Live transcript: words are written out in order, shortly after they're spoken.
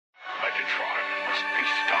must be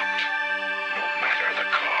stopped, no matter the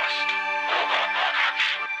cost.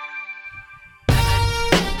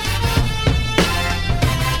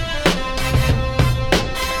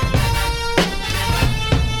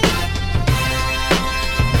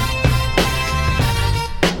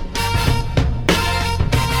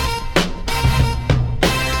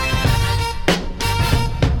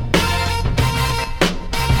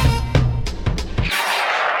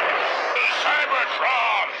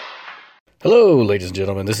 Hello, ladies and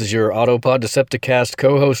gentlemen. This is your Autopod Decepticast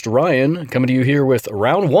co-host Ryan, coming to you here with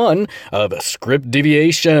round one of Script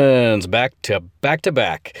Deviations, back to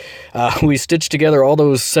back. We stitched together all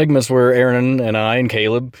those segments where Aaron and I and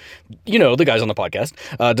Caleb, you know, the guys on the podcast,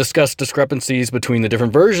 discussed discrepancies between the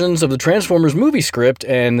different versions of the Transformers movie script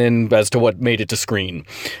and then as to what made it to screen.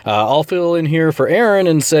 I'll fill in here for Aaron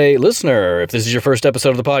and say, listener, if this is your first episode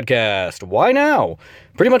of the podcast, why now?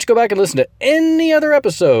 Pretty much go back and listen to any other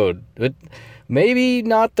episode. Maybe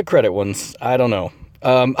not the credit ones. I don't know.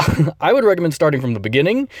 I would recommend starting from the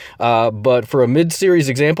beginning, but for a mid-series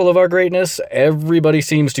example of our greatness, everybody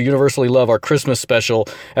seems to universally love our Christmas special,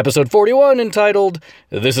 episode 41, entitled,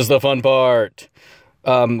 This is the Fun Part.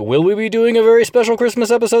 Will we be doing a very special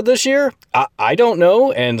Christmas episode this year? I don't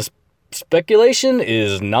know, and speculation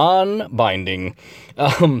is non-binding.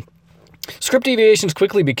 Script Deviations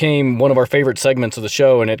quickly became one of our favorite segments of the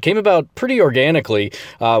show, and it came about pretty organically,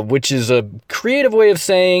 which is a creative way of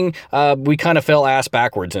saying we kind of fell ass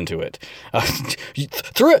backwards into it.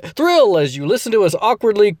 Thrill as you listen to us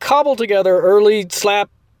awkwardly cobble together early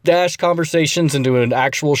slapdash conversations into an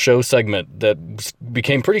actual show segment that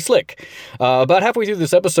became pretty slick. About halfway through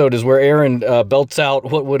this episode is where Aaron belts out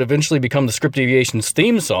what would eventually become the Script Deviations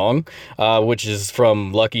theme song, which is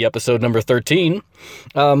from Lucky episode number 13.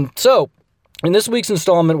 In this week's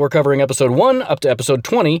installment, we're covering episode 1 up to episode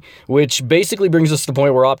 20, which basically brings us to the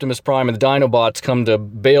point where Optimus Prime and the Dinobots come to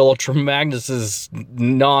bail Ultra Magnus's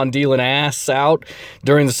non-dealing ass out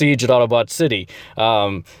during the siege at Autobot City.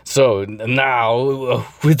 So now,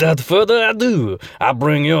 without further ado, I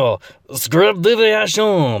bring you Script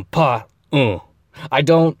Deviation Part 1. I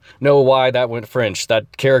don't know why that went French.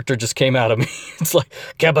 That character just came out of me. It's like,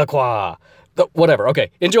 Quebecois. Whatever.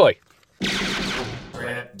 Okay, enjoy.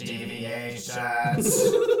 Script Deviations.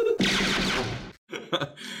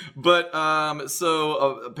 But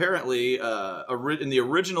apparently in the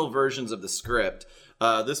original versions of the script,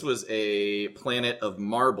 this was a planet of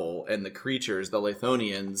marble, and the creatures, the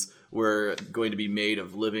Lithonians, were going to be made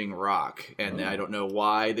of living rock. And I don't know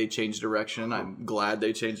why they changed direction. I'm glad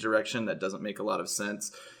they changed direction. That doesn't make a lot of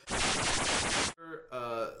sense.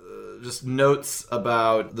 Just notes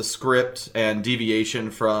about the script and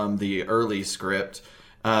deviation from the early script.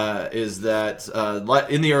 Is that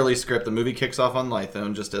in the early script, the movie kicks off on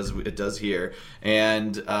Lithone, just as it does here.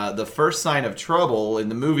 And the first sign of trouble in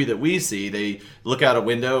the movie that we see, they look out a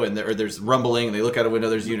window and there's rumbling, and they look out a window,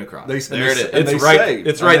 there's Unicron. There it is. It's right there.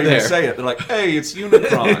 They say it. They're like, hey, it's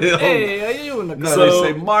Unicron. Hey, Unicron. No,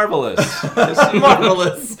 they say marvelous.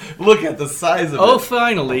 Marvelous. Look at the size of it. Oh,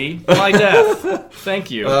 finally, my death.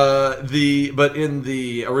 Thank you. But in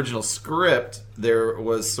the original script, there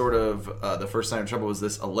was sort of the first sign of trouble was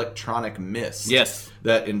this electronic mist. Yes.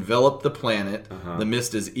 That enveloped the planet. The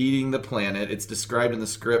mist is eating the planet. It's described in the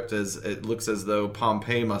script as it looks as though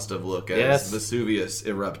Pompeii must have looked as Vesuvius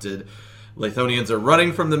erupted. Lithonians are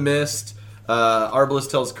running from the mist. Arbalest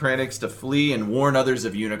tells Kranix to flee and warn others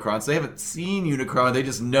of Unicron. So they haven't seen Unicron, they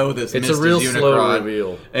just know this mist is Unicron. It's a real slow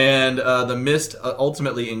reveal. And the mist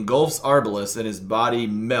ultimately engulfs Arbalest, and his body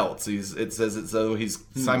melts. It says it's though he's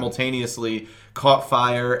simultaneously caught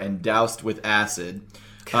fire and doused with acid.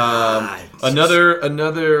 Then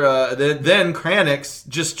Kranix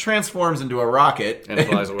just transforms into a rocket and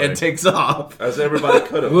flies away and takes off, As everybody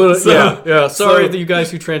could have. Sorry, you guys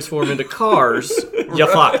who transform into cars, you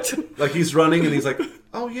fucked. Like he's running and he's like,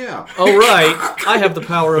 oh yeah. Oh right, I have the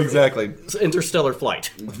power of exactly interstellar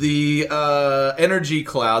flight. The energy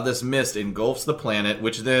cloud, this mist, engulfs the planet,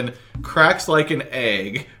 which then cracks like an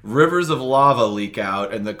egg. Rivers of lava leak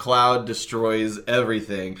out, and the cloud destroys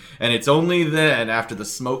everything. And it's only then, after the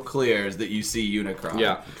smoke clears, that you see Unicron.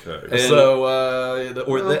 Yeah. Okay. So,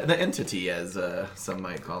 the entity, as some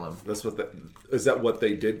might call him. Is that what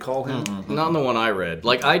they did call him? Mm-hmm. Not the one I read.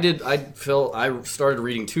 Like I started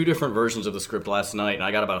reading two different versions of the script last night, and I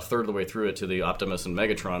got about a third of the way through it to the Optimus and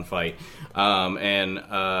Megatron fight.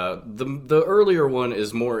 The earlier one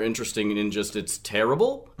is more interesting in just it's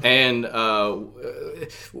terrible, and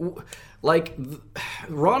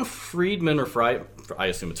Ron Friedman I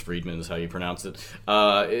assume it's Friedman is how you pronounce it,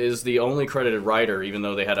 is the only credited writer, even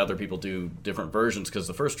though they had other people do different versions, because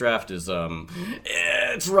the first draft is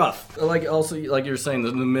it's rough. Like also, like you were saying,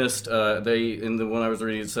 the mist. They in the one I was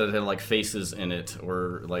reading, it said it had like faces in it,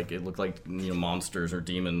 or like it looked like monsters or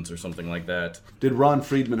demons or something like that. Did Ron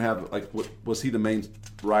Friedman have was he the main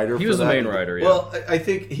writer? He for was the that? main writer. Yeah. Well, I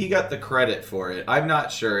think he got the credit for it. I'm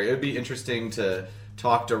not sure. It would be interesting to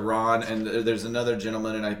talk to Ron, and there's another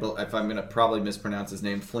gentleman, and if I'm going to probably mispronounce his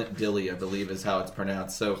name, Flint Dille, I believe is how it's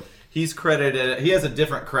pronounced. So he's credited. He has a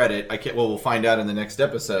different credit. We'll find out in the next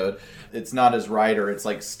episode. It's not as writer. It's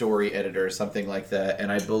like story editor or something like that.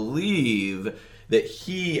 And I believe that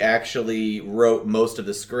he actually wrote most of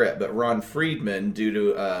the script, but Ron Friedman, due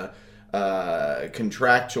to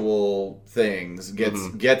contractual things,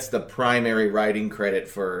 gets the primary writing credit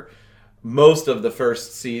for most of the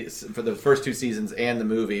first for the first 2 seasons and the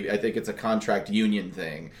movie. I think it's a contract union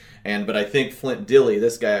thing. But I think Flint Dille,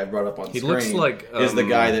 this guy I brought up on screen, looks like, is the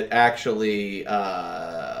guy that actually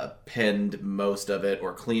penned most of it,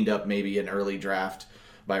 or cleaned up maybe an early draft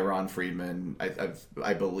by Ron Friedman.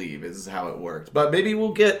 I believe is how it worked. But maybe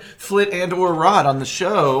we'll get Flint and or Rod on the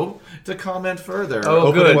show to comment further. Oh,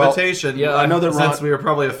 Open good. invitation. Well, yeah, I know that Ron, since we were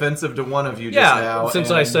probably offensive to one of you just now.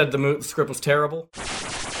 Since I said the script was terrible.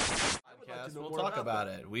 We'll talk about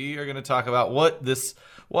it. We are going to talk about what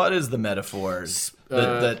is the metaphors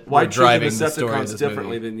that why were driving treat the story of Decepticons this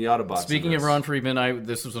differently movie. than the Autobots? Speaking of Ron Friedman,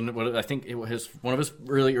 this was I think it was one of his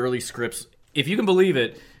really early scripts. If you can believe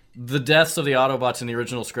it, the deaths of the Autobots in the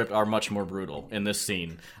original script are much more brutal in this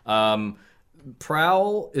scene.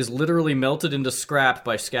 Prowl is literally melted into scrap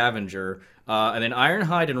by Scavenger, and then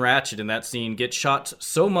Ironhide and Ratchet in that scene get shot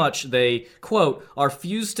so much they, quote, are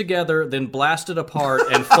fused together, then blasted apart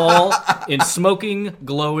and fall in smoking,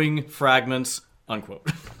 glowing fragments, unquote.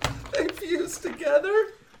 They fused together?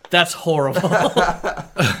 That's horrible.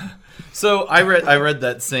 So I read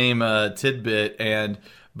that same tidbit and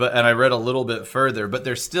I read a little bit further, but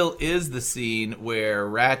there still is the scene where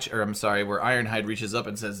where Ironhide reaches up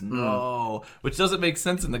and says no, which doesn't make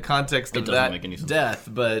sense in the context of that death,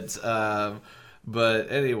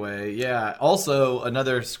 but anyway, yeah. Also,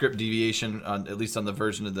 another script deviation at least on the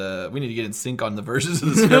version of we need to get in sync on the versions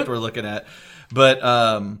of the script we're looking at, but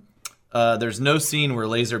there's no scene where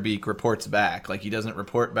Laserbeak reports back. Like, he doesn't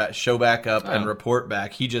show back up and report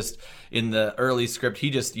back. He just, in the early script,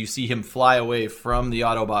 you see him fly away from the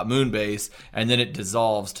Autobot moon base, and then it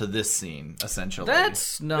dissolves to this scene, essentially.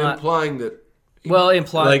 That's not... implying that...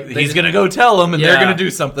 Like, he's going to go tell them, and they're going to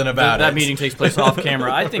do something about it. That meeting takes place off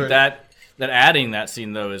camera. I think that adding that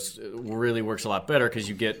scene, though, really works a lot better because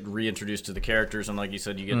you get reintroduced to the characters, and like you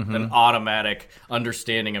said, you get an automatic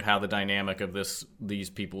understanding of how the dynamic of these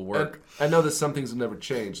people work. And I know that some things have never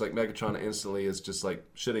changed. Like, Megatron instantly is just like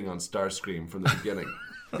shitting on Starscream from the beginning.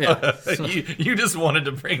 Yeah. You just wanted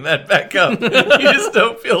to bring that back up. You just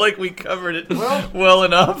don't feel like we covered it well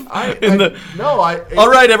enough. All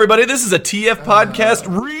right, everybody, this is a TF podcast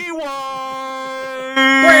rewind.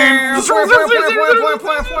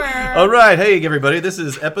 All right, hey everybody, this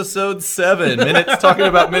is episode 7. Talking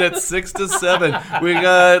about minutes 6 to 7. We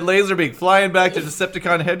got Laserbeak flying back to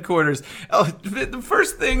Decepticon headquarters. Oh, the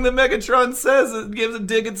first thing that Megatron says is gives a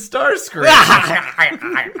dig at Starscream.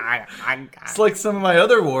 It's like some of my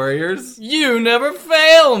other warriors. You never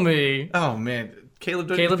fail me. Oh man, Caleb,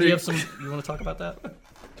 do you have you want to talk about that?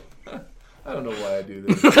 I don't know why I do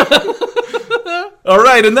this. All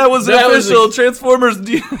right, and that was an official Transformers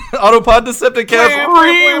Autopod Decepticast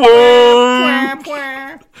rewind.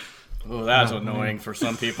 Oh, that's annoying for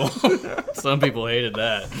some people. Some people hated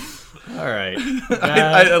that. All right.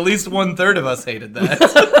 At least 1/3 of us hated that.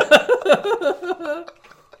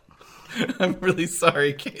 I'm really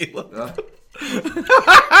sorry, Caleb.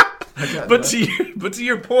 But to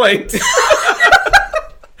your point.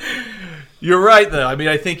 You're right, though. I mean,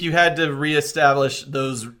 I think you had to reestablish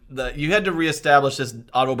this Autobot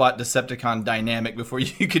Decepticon dynamic before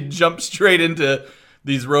you could jump straight into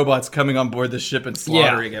these robots coming on board the ship and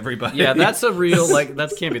slaughtering everybody. Yeah, that's a real,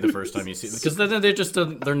 that can't be the first time you see it. Because then they're just,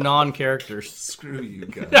 they're non-characters. Screw you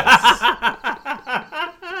guys.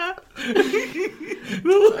 The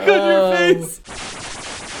look on your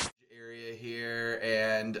face. Area here,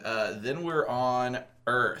 and then we're on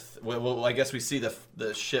Earth. Well, I guess we see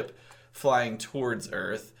the ship flying towards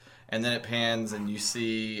Earth, and then it pans and you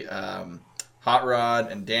see Hot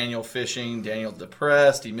Rod and Daniel fishing. Daniel's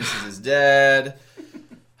depressed. He misses his dad.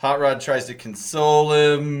 Hot Rod tries to console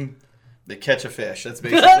him. They catch a fish. That's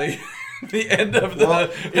basically the end of the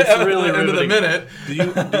end of the minute. Do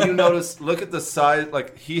you notice? Look at the size.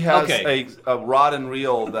 Like, he has a rod and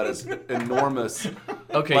reel that is enormous,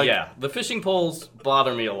 Okay, yeah. The fishing poles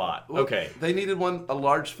bother me a lot. Okay. They needed a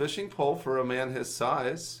large fishing pole for a man his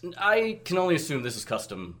size. I can only assume this is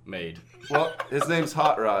custom made. Well, his name's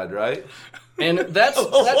Hot Rod, right? And that's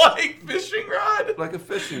Like fishing rod. Like a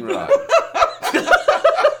fishing rod.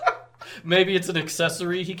 maybe it's an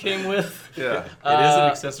accessory he came with. Yeah. It is an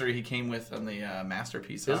accessory he came with on the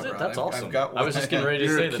Masterpiece. Is it? That's awesome. I've got one. I was just getting ready to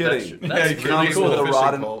You're say that. kidding. That's Yeah, really he cool. comes with a a rod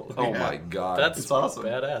fishing and, pole. oh Yeah. my god. That's awesome.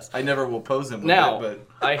 badass. I never will pose him with Now, it,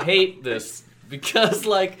 I hate this because,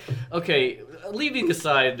 like, okay, leaving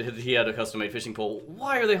aside that he had a custom-made fishing pole,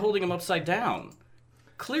 why are they holding him upside down?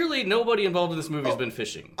 Clearly, nobody involved in this movie has been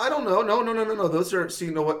fishing. I don't know. No. Those are, see,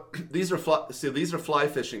 you know what? These are fly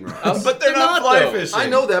fishing rods. but they're not fly though. fishing. I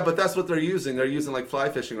know that, but that's what they're using. They're using like fly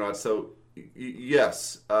fishing rods. So,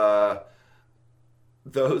 yes,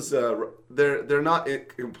 those they're not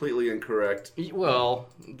completely incorrect. Well,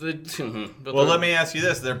 Well, let me ask you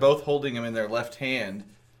this: they're both holding him in their left hand,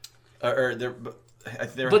 or they're.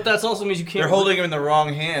 But that also means you can't. They're holding him in the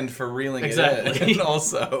wrong hand for reeling it Exactly. in.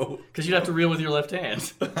 Also, because you'd have to reel with your left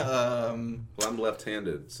hand. Well, I'm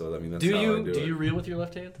left-handed, so I mean that's Do how I you do do it. you reel with your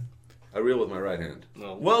left hand? I reel with my right hand.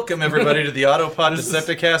 No. welcome everybody to the Autopod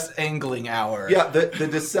Decepticast Angling Hour. Yeah, the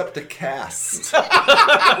Decepticast.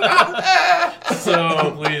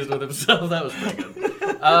 So pleased with himself. That was pretty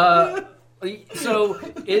good. So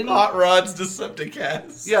in Hot Rod's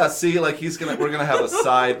Decepticast. Yeah, see, like we're gonna have a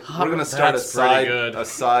side. We're gonna start That's pretty good. a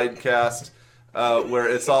side cast where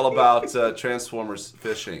it's all about Transformers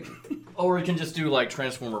fishing. or we can just do like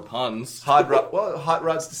Transformer puns. Hot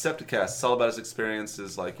Rod's Decepticast. It's all about his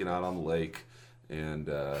experiences, like out on the lake, and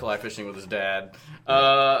Fly fishing with his dad.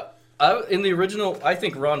 In the original, I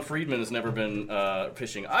think Ron Friedman has never been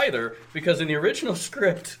fishing either, because in the original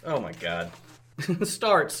script, oh my god,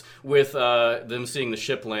 starts with them seeing the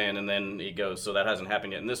ship land, and then he goes, so that hasn't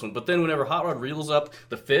happened yet in this one. But then whenever Hot Rod reels up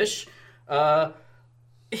the fish,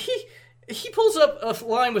 he pulls up a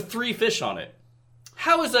line with 3 fish on it.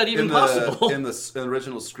 How is that even possible? in the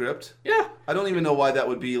original script. Yeah. I don't even know why that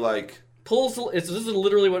would be like. This is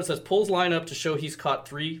literally what it says. Pulls line up to show he's caught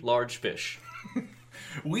 3 large fish.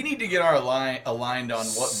 We need to get our aligned on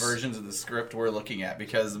what versions of the script we're looking at,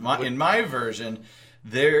 because in my version,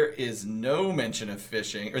 there is no mention of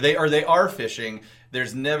fishing, or they are fishing.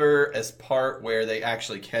 There's never a part where they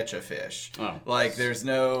actually catch a fish. Oh. Like there's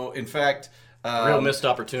no. In fact, Real missed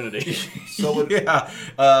opportunity. yeah.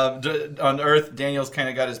 On Earth, Daniel's kind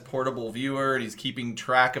of got his portable viewer, and he's keeping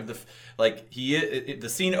track of the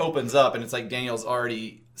scene opens up, and it's like Daniel's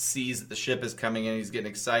already sees that the ship is coming in. He's getting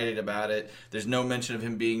excited about it. There's no mention of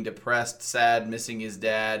him being depressed, sad, missing his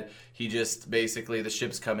dad. He just basically, the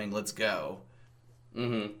ship's coming, let's go.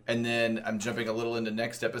 Mm-hmm. And then I'm jumping a little into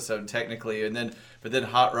next episode technically, but then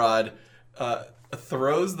Hot Rod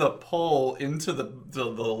throws the pole into the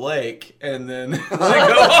lake, and then they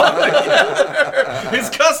go on. His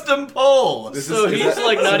custom pole. Is So he's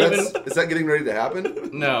not even. Is that getting ready to happen?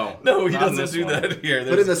 No, No, he not in doesn't this do one. that here.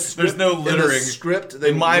 But in the There's script, no in littering. the script,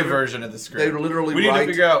 In my version of the script, they literally we need write- to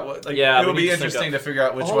figure out what. Yeah, it would we be need to think interesting of- to figure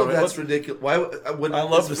out which All one. of that's ridiculous. Why? I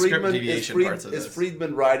love the script deviation parts of Is this.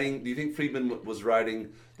 Friedman writing? Do you think Friedman was writing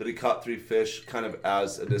that he caught 3 fish kind of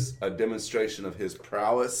as a demonstration of his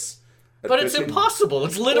prowess? at But it's fishing? impossible.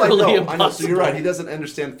 It's Well, literally I impossible. know. So you're right. He doesn't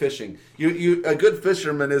understand fishing. A good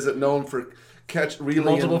fisherman isn't known for reeling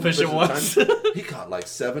Multiple in fish at once. time. He caught like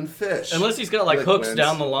 7 fish. Unless he's got like Like hooks wins.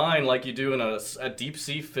 down the line, like you do in a deep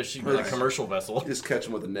sea fishing commercial vessel. Just catch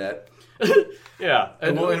him with a net. Yeah,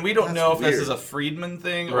 and And we don't That's know if this weird. is a Friedman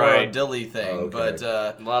thing or Right. a Dilly thing, Okay. but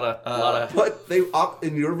a lot of. But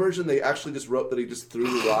in your version, they actually just wrote that he just threw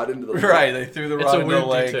the rod into the lake. right, they threw the It's rod a into the weird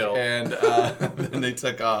lake, detail. and then they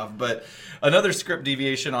took off. But another script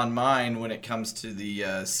deviation on mine when it comes to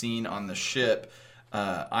the scene on the ship,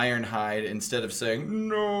 Ironhide, instead of saying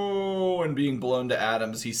no and being blown to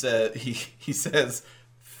atoms, he says.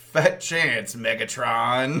 Fat chance,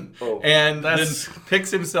 Megatron. Oh, and then that's-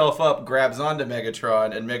 picks himself up, grabs onto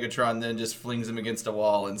Megatron, and Megatron then just flings him against a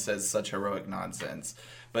wall and says such heroic nonsense.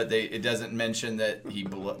 But it doesn't mention that he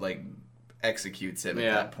executes him Yeah.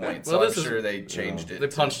 at that point. Well, So this I'm is- sure they changed it. They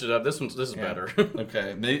punched it up. This is better.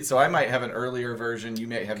 Okay, so I might have an earlier version. You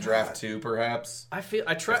may have draft 2, perhaps. I feel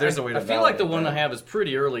there's a way to I feel like the validate one that. I have is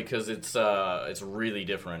pretty early because it's really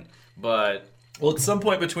different. But Well, at some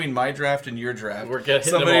point between my draft and your draft, We're hitting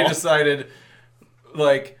somebody them all. decided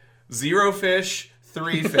like 0 fish,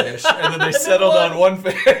 3 fish, and then they settled on 1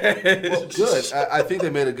 fish. Good. I think they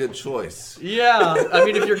made a good choice. yeah, I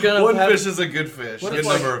mean if you're gonna One have, fish is a good fish. Good if,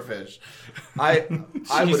 number of fish. I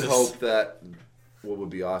would Jesus. hope that what would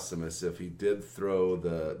be awesome is if he did throw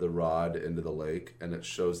the rod into the lake, and it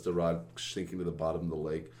shows the rod sinking to the bottom of the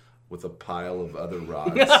lake with a pile of other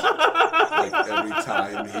rods. Like every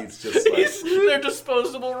time he's just like... They're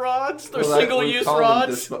disposable rods. They're Well, single-use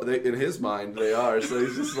rods. In his mind, they are. So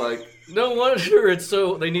he's just like... No wonder it's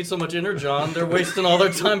so... They need so much energon. They're wasting all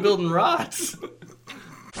their time building rods.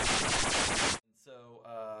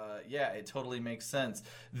 Yeah, it totally makes sense.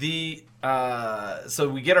 So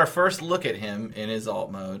we get our first look at him in his alt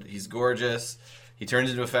mode. He's gorgeous. He turns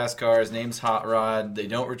into a fast car. His name's Hot Rod. They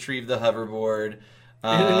don't retrieve the hoverboard.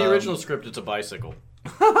 In the original script, it's a bicycle.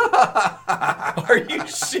 Are you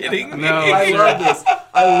shitting me? No, I love this.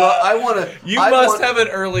 I want to... You must have an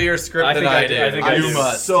earlier script than I did. I think I you do.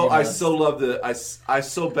 must. I so love the... I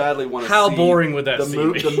so badly want to see... How boring would that the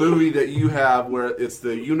scene be? The movie that you have where it's the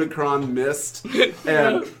Unicron mist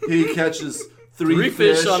and he catches three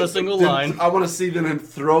fish on a single line. I want to see then him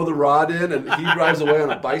throw the rod in and he drives away on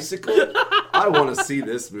a bicycle. I want to see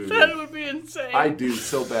this movie. That would be insane. I do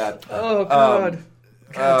so bad. Oh, God.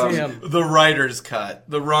 God damn. The writer's cut.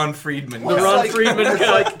 The Ron Friedman The cut. Ron Friedman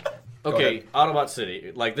cut. Okay, Autobot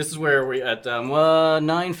City. Like, this is where we at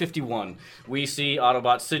 9:51. We see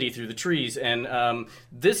Autobot City through the trees, and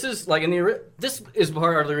this is like this is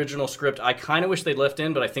part of the original script. I kind of wish they'd left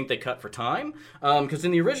in, but I think they cut for time. Because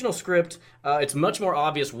in the original script, it's much more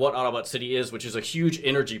obvious what Autobot City is, which is a huge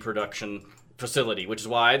energy production facility, which is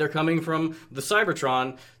why they're coming from the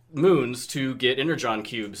Cybertron moons to get energon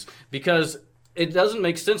cubes, because it doesn't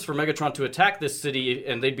make sense for Megatron to attack this city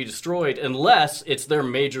and they'd be destroyed unless it's their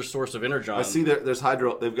major source of energon. I see there's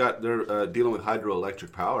hydro. They're dealing with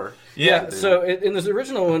hydroelectric power. Yeah, so in this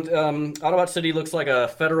original one, Autobot City looks like a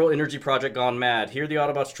federal energy project gone mad. Here the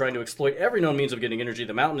Autobots are trying to exploit every known means of getting energy.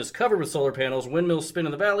 The mountain is covered with solar panels, windmills spin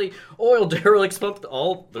in the valley, oil derelicts pump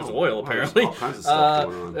there's oil apparently. All kinds of stuff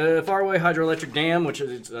going on. Far away hydroelectric dam, which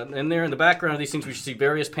is in there in the background of these things we should see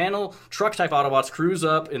various panel truck-type Autobots cruise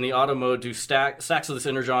up in the auto mode to stacks of this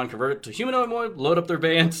energon, convert it to humanoid mode, load up their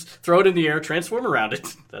vans, throw it in the air, transform around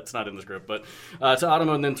it. That's not in the script, but to auto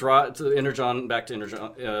mode and then throw it to energon back to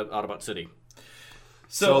Autobot City.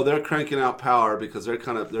 So they're cranking out power because they're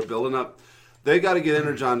building up. They got to get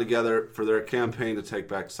Energon together for their campaign to take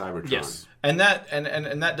back Cybertron. Yes. And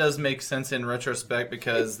that does make sense in retrospect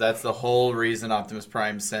because that's the whole reason Optimus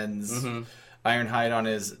Prime sends Ironhide on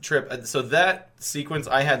his trip. So that sequence,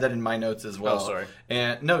 I had that in my notes as well. Oh, sorry.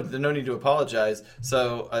 And no need to apologize.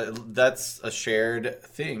 So that's a shared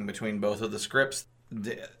thing between both of the scripts.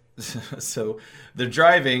 So they're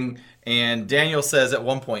driving, and Daniel says at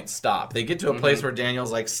one point, stop. They get to a place where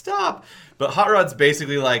Daniel's like, stop. But Hot Rod's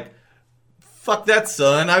basically like, fuck that,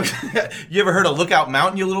 son. You ever heard of Lookout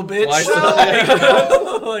Mountain, you little bitch? Why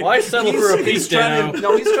settle for a piece down?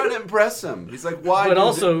 He's trying to impress him. He's like,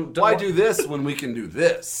 why do this when we can do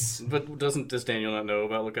this? But does Daniel not know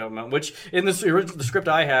about Lookout Mountain? Which, in the script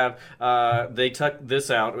I have, they tuck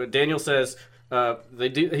this out. Daniel says...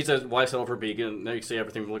 He says, why settle for beacon? Now you see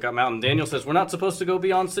everything from Lookout Mountain. Daniel says, we're not supposed to go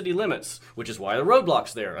beyond city limits, which is why the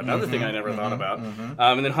roadblock's there. Another thing I never thought about.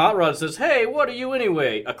 And then Hot Rod says, hey, what are you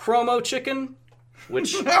anyway? A chromo chicken?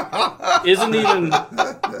 Which isn't even...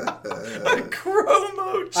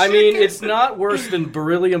 Chromo chicken. I mean, it's not worse than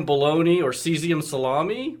beryllium bologna or cesium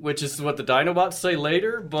salami, which is what the Dinobots say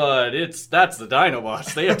later, but that's the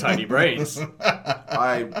Dinobots. They have tiny brains.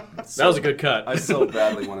 That was a good cut. I so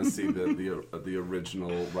badly want to see the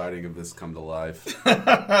original writing of this come to life.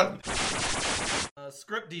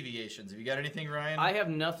 Script deviations. Have you got anything, Ryan? I have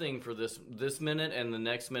nothing for this minute, and the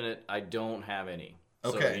next minute I don't have any.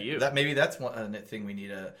 So Okay, do you. maybe that's one thing we need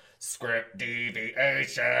a script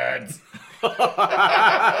deviations.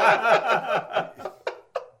 I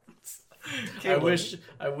wish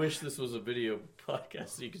this was a video podcast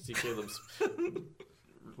so you could see Caleb's.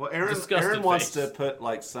 Well, Aaron Disgusted wants face. to put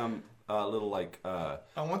like some little like. I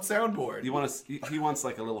want soundboard. He wants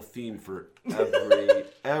like a little theme for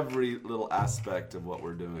every little aspect of what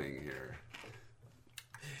we're doing here.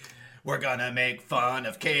 We're gonna make fun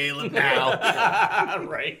of Caleb now.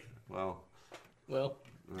 Right. Well, Well.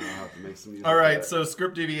 I'll have to make some music. All right, so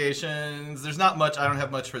script deviations. There's not much. I don't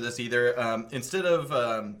have much for this either. Instead of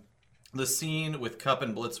the scene with Cup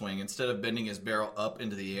and Blitzwing, instead of bending his barrel up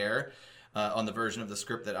into the air, on the version of the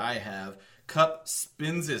script that I have, Cup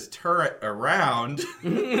spins his turret around.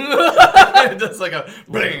 It does like a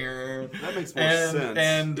bling. That makes more sense.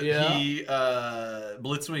 And he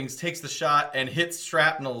Blitzwings takes the shot and hits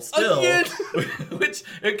shrapnel still, Again? which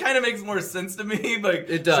it kind of makes more sense to me. Like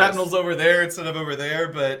It does. shrapnel's over there instead of over there.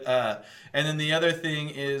 But and then the other thing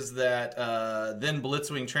is that then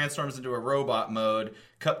Blitzwing transforms into a robot mode.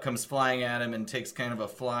 Cup comes flying at him and takes kind of a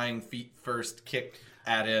flying feet first kick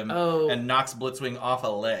at him and knocks Blitzwing off a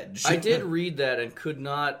ledge. I did read that and could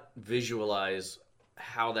not visualize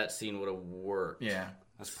how that scene would have worked. Yeah.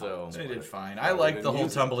 So They did fine. I like the whole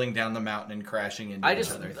tumbling down the mountain and crashing into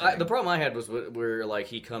each other thing. the problem I had was where like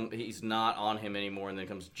he's not on him anymore and then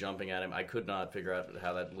comes jumping at him. I could not figure out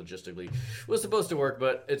how that logistically was supposed to work,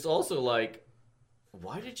 but it's also like,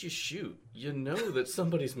 why did you shoot? You know that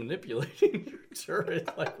somebody's manipulating your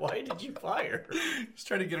turret. Like, why did you fire? Just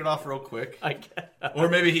trying to get it off real quick. I guess. Or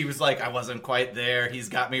maybe he was like, I wasn't quite there. He's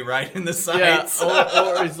got me right in the Yeah, sights.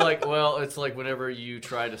 or it's like, well, it's like whenever you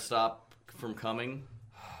try to stop from coming,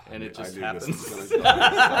 and it just happens.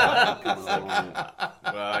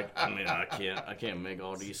 Well, I mean, I can't make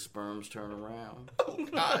all these sperms turn around.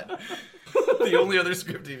 God. The only other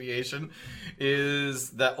script deviation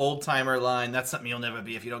is that old timer line, that's something you'll never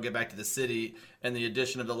be if you don't get back to the city, and the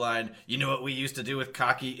addition of the line, you know what we used to do with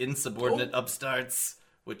cocky insubordinate upstarts,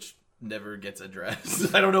 which never gets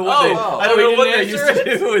addressed. I don't know what I don't know what they used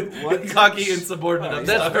to do with cocky insubordinate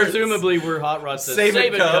upstarts. That's presumably where Hot Rod says, Save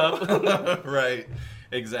it, Cup. Cup. Right.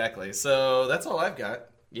 Exactly. So that's all I've got.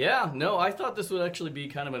 Yeah, no, I thought this would actually be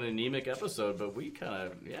kind of an anemic episode, but we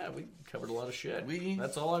we covered a lot of shit.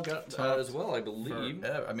 That's all I've got as well, I believe.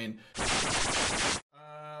 I mean,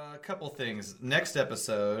 a couple things. Next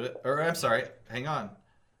episode, or I'm sorry, hang on.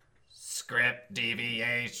 Script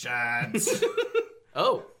deviations.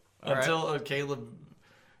 Oh, all right. Until Caleb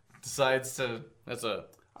decides to.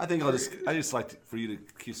 I think I just like for you to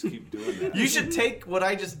keep doing that. You should take what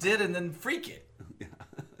I just did and then freak it.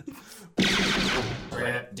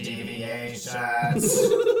 Script deviations.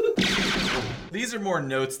 These are more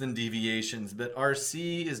notes than deviations, but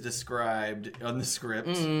RC is described on the script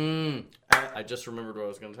I just remembered what I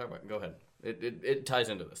was going to talk about. Go ahead. It ties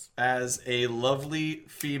into this. as a lovely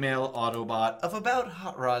female Autobot of about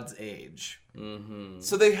Hot Rod's age.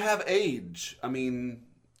 So they have age. I mean,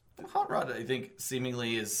 Hot Rod, I think,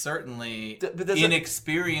 seemingly is certainly but does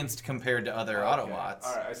inexperienced compared to other Autobots.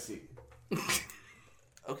 all right, I see.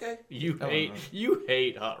 Okay. You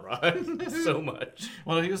hate Hot Rod so much.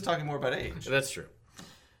 Well, he was talking more about age. That's true.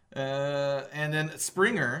 And then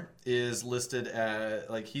Springer is listed as,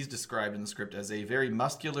 like, he's described in the script as a very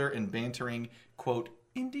muscular and bantering, quote,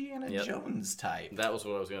 Indiana Jones type. That was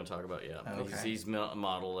what I was going to talk about. Yeah, Okay. he's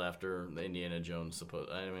modeled after the Indiana Jones.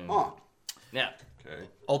 Oh. Yeah. Okay.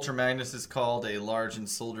 Ultra Magnus is called a large and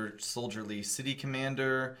soldierly city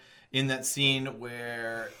commander. In that scene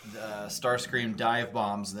where Starscream dive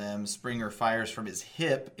bombs them, Springer fires from his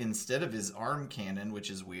hip instead of his arm cannon, which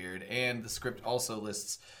is weird. And the script also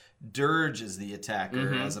lists Dirge as the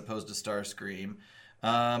attacker as opposed to Starscream.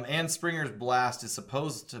 And Springer's blast is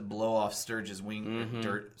supposed to blow off Dirge's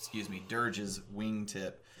wingtip.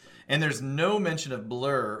 And there's no mention of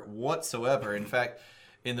Blur whatsoever. In fact,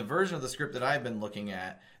 in the version of the script that I've been looking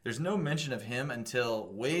at, there's no mention of him until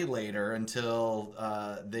way later, until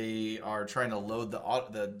they are trying to load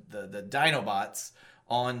the Dinobots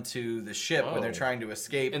onto the ship when they're trying to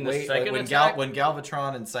escape. In the second attack? When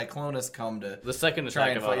Galvatron and Cyclonus come to The second try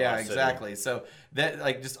attack and of fight. Yeah, Autobot City. exactly. So that,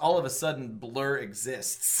 like, just all of a sudden, Blur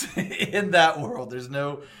exists in that world. There's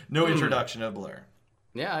no introduction of Blur.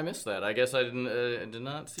 Yeah, I missed that. I guess I did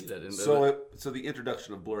not see that. So the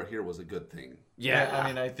introduction of Blur here was a good thing. Yeah, I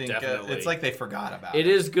mean, I think definitely. it's like they forgot about it. It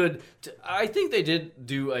is good. I think they did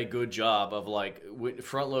do a good job of like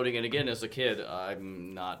front loading. And again, as a kid,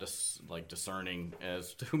 I'm not just discerning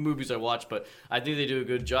as to movies I watch, but I think they do a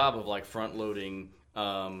good job of like front loading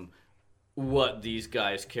what these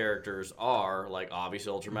guys' characters are. Like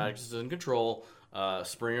obviously, Ultramax is in control.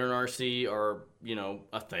 Springer and RC are,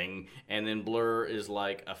 a thing, and then Blur is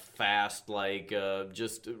like a fast,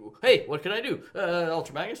 just hey, what can I do?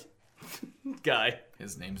 Ultra Magnus guy.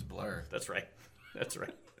 His name's Blur. That's right.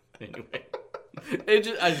 Anyway, I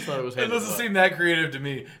just thought it was. It doesn't seem that creative to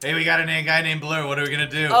me. Hey, we got a guy named Blur. What are we gonna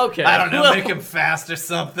do? Okay. I don't know. Well- Make him fast or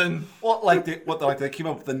something. Well, they came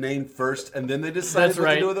up with the name first, and then they decided That's what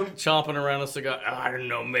right. to do with him. Chomping around a cigar. I don't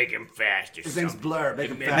know. Make him fast. Or His name's something. Blur. Make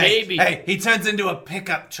him fast. Maybe. Hey, he turns into a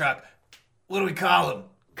pickup truck. What do we call him?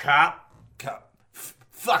 Cop.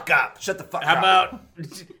 Fuck up. Shut the fuck How up. about?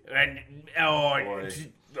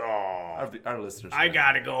 Our listeners. I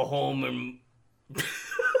gotta go home and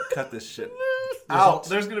Cut this shit.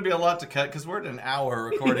 There's going to be a lot to cut because we're at an hour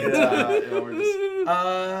recording. We're just...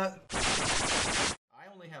 I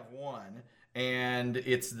only have one, and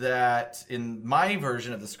it's that in my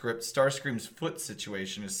version of the script, Starscream's foot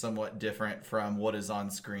situation is somewhat different from what is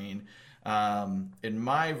on screen. In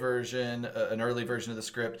my version, an early version of the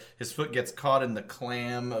script, his foot gets caught in the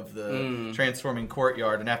clam of the transforming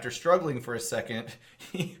courtyard, and after struggling for a second,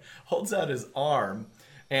 he holds out his arm,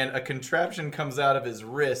 and a contraption comes out of his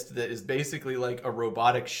wrist that is basically like a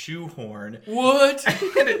robotic shoehorn. What?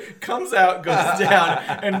 And it comes out, goes down,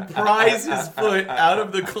 and pries his foot out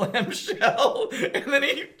of the clamshell, and then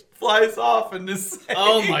he flies off into space.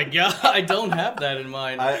 Oh my god, I don't have that in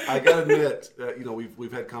mind. I gotta admit,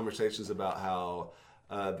 we've had conversations about how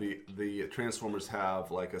the Transformers have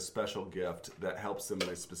like a special gift that helps them in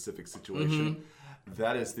a specific situation. Mm-hmm.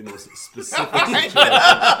 That is the most specific situation. I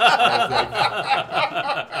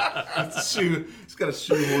think. He's got a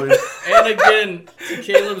shoehorn. And again, to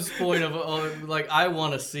Caleb's point of like, I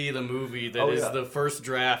want to see the movie that is the first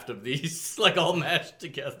draft of these, like all mashed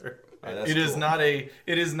together. It is not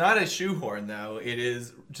a shoehorn though. It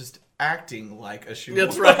is just acting like a shoehorn.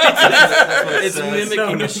 That's right. That's what it It's says.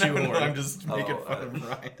 mimicking a shoehorn. I'm just making fun of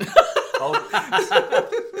Ryan.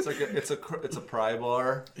 It's like it's a pry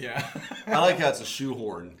bar. Yeah. I like how it's a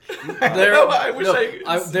shoehorn. I wish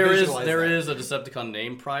I could there visualize is that. a Decepticon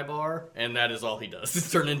named Prybar, and that is all he does.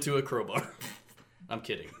 It's turned into a crowbar. I'm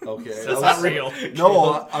kidding. Okay, That's not real.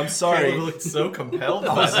 No, I'm sorry. Caleb looked so compelled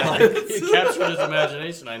by that. He captured his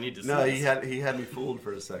imagination. I need to see No, this. he had me fooled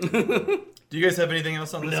for a second. Do you guys have anything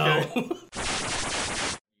else on this guy?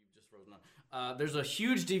 There's a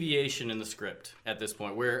huge deviation in the script at this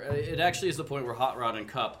point, where it actually is the point where Hot Rod and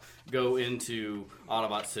Cup go into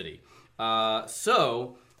Autobot City. After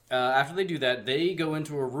they do that, they go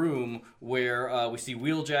into a room where we see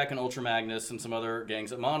Wheeljack and Ultra Magnus and some other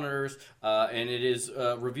gangs of monitors, and it is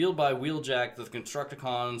revealed by Wheeljack that the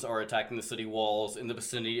Constructicons are attacking the city walls in the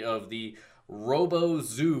vicinity of the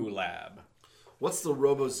Robo-Zoo Lab. What's the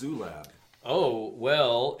Robo-Zoo Lab? Oh,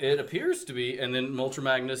 well, it appears to be, and then Ultra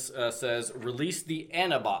Magnus says, release the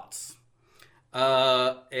Anabots.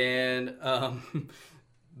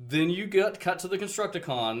 Then you get cut to the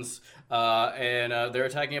Constructicons, and they're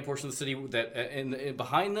attacking a portion of the city that, and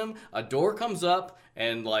behind them, a door comes up,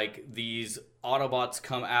 and like these Autobots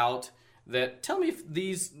come out that, tell me if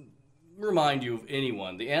these remind you of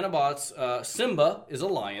anyone. The Anabots, Simba is a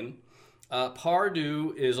lion,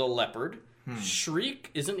 Pardu is a leopard, Shriek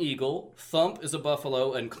is an eagle, Thump is a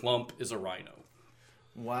buffalo, and Clump is a rhino.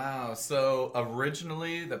 Wow, so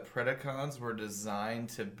originally the Predacons were designed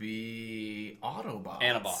to be Autobots.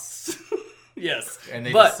 Anabots. Yes. And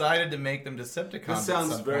they But- decided to make them Decepticons This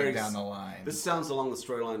sounds at some very point down the line. This sounds along the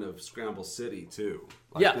storyline of Scramble City too.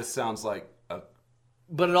 Yeah. This sounds like a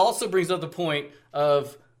But it also brings up the point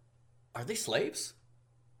of, are they slaves?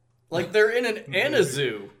 Like they're in an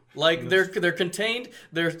Anazoo. Like they're contained,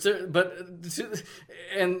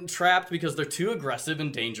 and trapped because they're too aggressive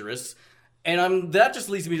and dangerous. And that just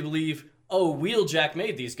leads me to believe, oh, Wheeljack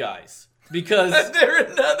made these guys. Because They're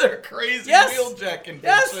another crazy Yes! Wheeljack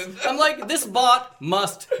invention. yes, I'm like, this bot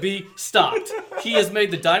must be stopped. He has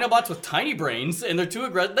made the Dinobots with tiny brains, and they're too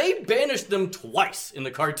aggressive. They banished them twice in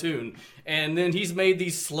the cartoon. And then he's made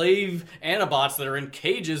these slave Anabots that are in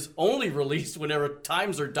cages, only released whenever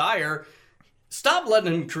times are dire. Stop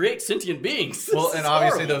letting him create sentient beings. Well, This and is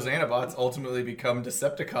obviously horrible. those Anabots ultimately become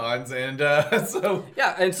Decepticons, and so...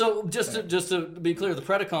 Yeah, and so just to be clear, the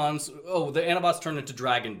Predacons, the Anabots turn into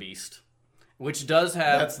Dragon Beast, which does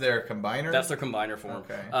have... That's their combiner? That's their combiner form,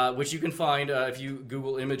 Okay. which you can find if you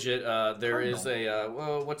Google image it. There is a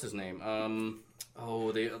what's his name?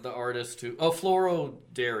 The artist who Floro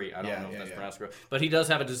Dairy. I don't know if that's pronounced correct, but he does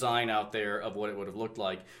have a design out there of what it would have looked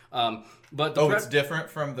like. But it's different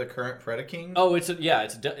from the current Predaking? Oh, it's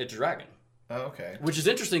a dragon. Oh, okay. Which is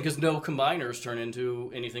interesting because no combiners turn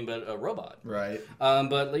into anything but a robot. Right.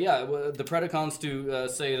 But yeah, the Predacons to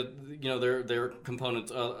say that their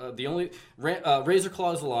components. The only Razor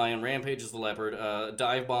Claw is the lion, Rampage is the leopard,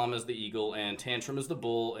 Dive Bomb is the eagle, and Tantrum is the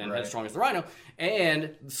bull, and Headstrong is the rhino.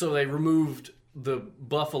 And so they removed the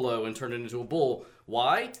buffalo and turned it into a bull.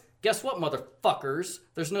 Why? Guess what, motherfuckers?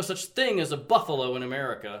 There's no such thing as a buffalo in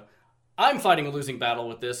America. I'm fighting a losing battle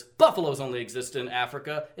with this. Buffaloes only exist in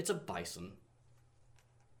Africa. It's a bison.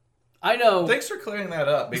 I know. Thanks for clearing that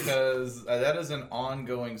up, because that is an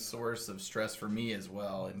ongoing source of stress for me as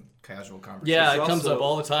well in casual conversations. Yeah, it It's comes also- up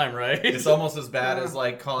all the time, right? It's almost as bad as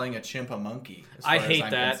like calling a chimp a monkey. as I far as hate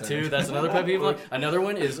I'm that concerned. too. That's another pet peeve. Another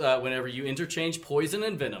one is whenever you interchange poison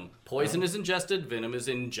and venom. Poison is ingested, venom is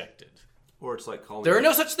injected. Or it's like calling. There are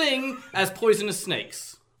no such thing as poisonous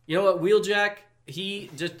snakes. You know what, Wheeljack? He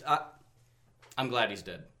just. I'm glad he's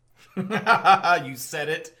dead. You said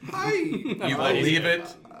it. You believe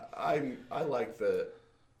it. I like the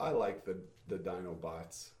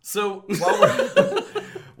Dinobots. So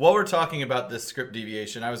while we're talking about this script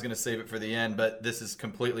deviation, I was going to save it for the end, but this is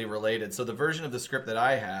completely related. So the version of the script that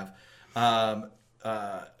I have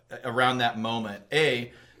around that moment,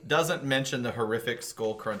 doesn't mention the horrific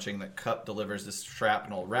skull crunching that Cup delivers this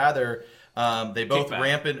shrapnel. Rather, they both Kickback.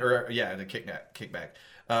 ramp in, or yeah, the kickback.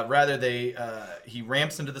 Rather, he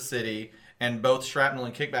ramps into the city, and both Shrapnel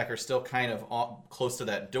and Kickback are still kind of close to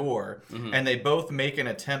that door, and they both make an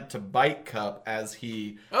attempt to bite Cup as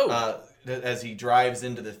he drives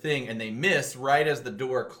into the thing, and they miss right as the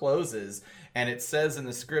door closes. And it says in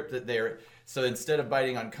the script that so instead of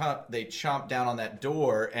biting on Cup, they chomp down on that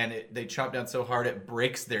door, and they chomp down so hard it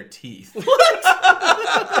breaks their teeth. What?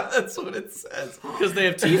 That's what it says. Because they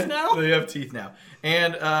have teeth now? They have teeth now.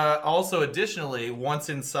 And also, additionally, once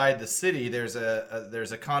inside the city, there's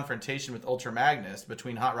a confrontation with Ultra Magnus,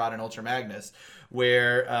 between Hot Rod and Ultra Magnus,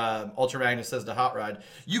 where Ultra Magnus says to Hot Rod,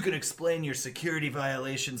 "You can explain your security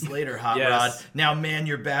violations later, Hot Yes. Rod. Now man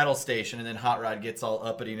your battle station." And then Hot Rod gets all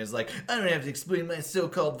uppity and is like, "I don't have to explain my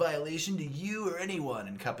so-called violation to you or anyone."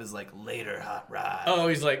 And Cup is like, "Later, Hot Rod." Oh,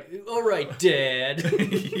 he's like, all right, Dad.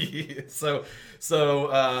 So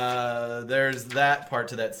there's that part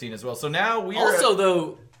to that scene as well. So now we are Also,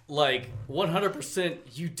 though, like, 100%,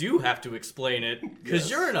 you do have to explain it, because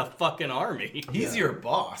you're in a fucking army. he's your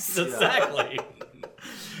boss. Exactly.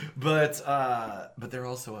 But they're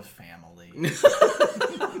also a family.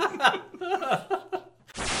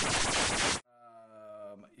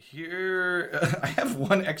 Here, I have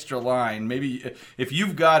one extra line. Maybe if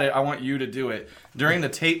you've got it, I want you to do it. During the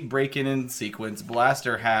tape break-in sequence,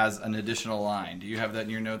 Blaster has an additional line. Do you have that in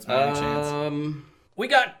your notes by any chance? We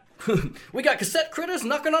got cassette critters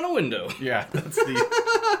knocking on a window. Yeah, that's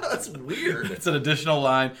That's weird. it's an additional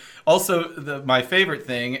line. Also, my favorite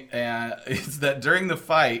thing is that during the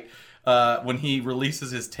fight, when he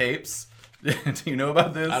releases his tapes, do you know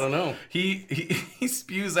about this? I don't know. He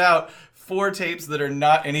spews out 4 tapes that are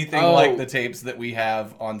not anything like the tapes that we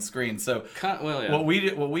have on screen. So Well, yeah.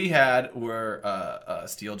 what we had were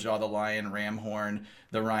Steeljaw the Lion, Ramhorn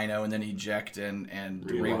the Rhino, and then Eject and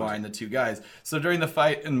Rewind the 2 guys. So during the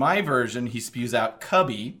fight, in my version, he spews out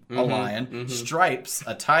Cubby, a lion, Stripes,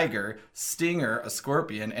 a tiger, Stinger, a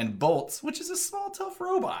scorpion, and Bolts, which is a small, tough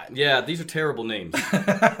robot. Yeah, these are terrible names.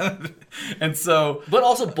 And so But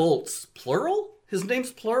also Bolts. Plural? His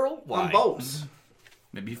name's plural? Why? On bolts.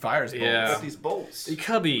 maybe he fires Bolts. Yeah. Got these bolts.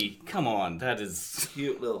 Cubby, come on. That is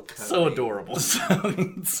Cute little cubby. so adorable.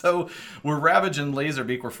 So where Ravage and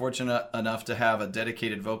Laserbeak were fortunate enough to have a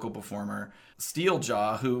dedicated vocal performer,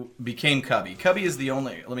 Steeljaw, who became Cubby. Cubby is the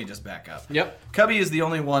only... Let me just back up. Yep. Cubby is the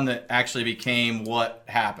only one that actually became what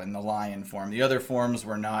happened, the lion form. The other forms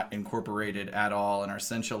were not incorporated at all and are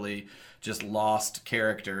essentially just lost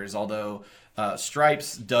characters, although...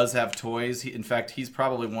 Stripes does have toys. In fact, he's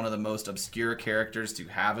probably one of the most obscure characters to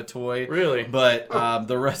have a toy. Really? But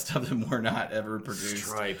the rest of them were not ever produced.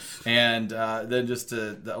 Stripes. And then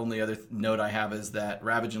the only other note I have is that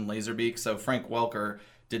Ravage and Laserbeak, so Frank Welker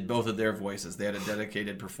did both of their voices. They had a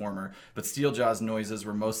dedicated performer. But Steeljaw's noises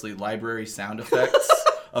were mostly library sound effects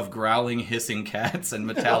of growling, hissing cats and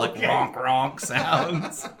metallic ronk ronk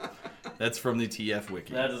sounds. That's from the TF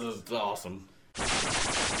Wiki. That is awesome.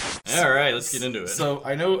 All right, let's get into it. So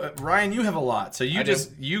I know, Ryan, you have a lot. So you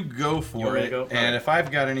go for want me to it. go? And Alright. if I've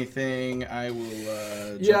got anything, I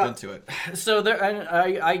will jump into it. So there,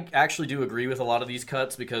 I actually do agree with a lot of these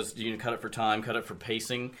cuts because you can cut it for time, cut it for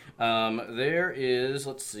pacing. There is,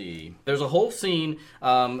 let's see, there's a whole scene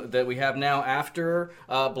that we have now after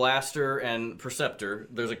Blaster and Perceptor.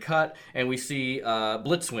 There's a cut, and we see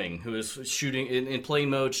Blitzwing, who is shooting in plane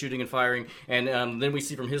mode, shooting and firing, and then we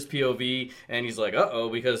see from his POV, and he's like, uh-oh,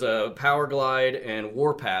 because Power Glide and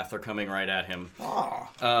Warpath are coming right at him.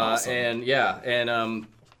 Awesome. And yeah, and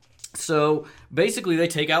so basically they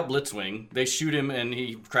take out Blitzwing, they shoot him, and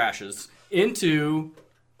he crashes into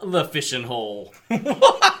the fishing hole.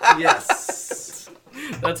 Yes.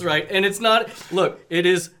 That's right, and it's not. Look, it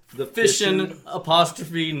is the fishing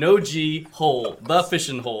apostrophe no G hole, the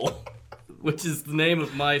fishing hole, which is the name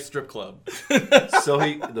of my strip club.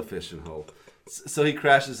 The fishing hole. So he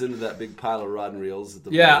crashes into that big pile of rod and reels at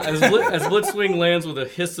the Yeah, bottom. as Blitzwing lands with a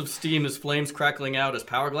hiss of steam, his flames crackling out as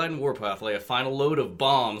Power Glide and Warpath lay a final load of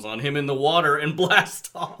bombs on him in the water and blast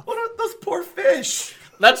off. What are those poor fish?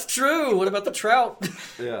 That's true. What about the trout?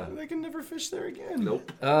 Yeah. They can never fish there again.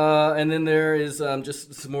 Nope. And then there is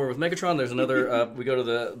just some more with Megatron. There's another. We go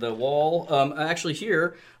to the wall. Actually,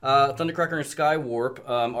 here, Thundercracker and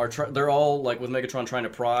Skywarp they're all like with Megatron trying to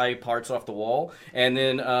pry parts off the wall, and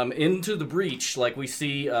then into the breach, like we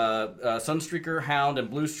see Sunstreaker, Hound, and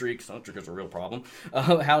Bluestreak. Sunstreaker's a real problem.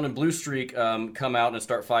 Hound and Bluestreak come out and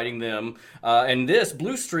start fighting them. And this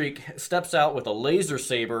Bluestreak steps out with a laser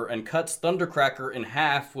saber and cuts Thundercracker in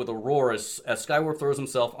half with a roar as Skywarp throws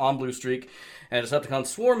himself on Bluestreak, and Decepticons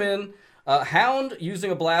swarm in. Hound, using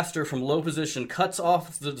a blaster from low position, cuts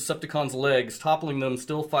off the Decepticons' legs, toppling them,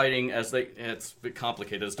 still fighting as they... It's a bit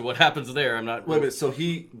complicated as to what happens there. I'm not... Wait a minute, so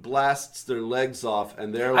he blasts their legs off,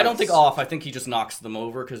 and they're like... I don't think off. I think he just knocks them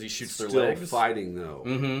over because he shoots their still legs. fighting, though.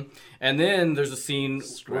 Mm-hmm. And then there's a scene...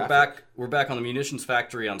 We're back on the munitions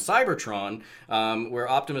factory on Cybertron, where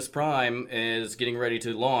Optimus Prime is getting ready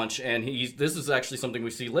to launch, and this is actually something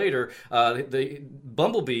we see later. The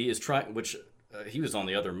Bumblebee is trying... which... he was on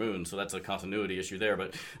the other moon, so that's a continuity issue there.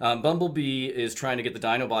 But Bumblebee is trying to get the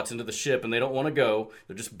Dinobots into the ship, and they don't want to go.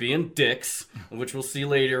 They're just being dicks, which we'll see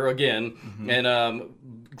later again. Mm-hmm. And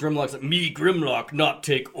Grimlock's like, me, Grimlock, not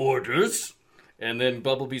take orders. And then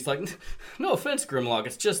Bumblebee's like, no offense, Grimlock.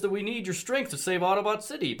 It's just that we need your strength to save Autobot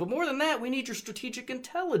City. But more than that, we need your strategic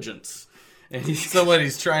intelligence. And So what?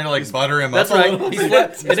 He's trying to like butter him that's up.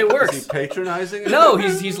 That's right. And it works. Is he patronizing him? No,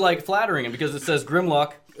 he's like flattering him because it says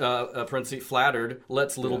Grimlock, parenthesis, flattered,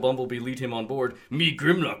 lets little Bumblebee lead him on board. Me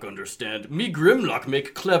Grimlock understand. Me Grimlock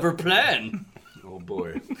make clever plan. Oh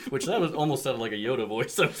boy. Which that was almost sounded like a Yoda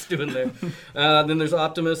voice I was doing there. Then there's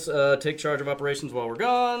Optimus, take charge of operations while we're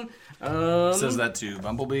gone. Says that to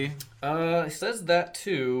Bumblebee. It says that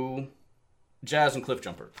to Jazz and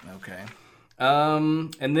Cliffjumper. Okay.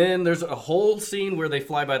 And then there's a whole scene where they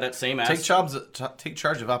fly by that same Take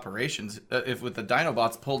charge of operations. If with the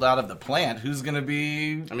Dinobots pulled out of the plant, who's going to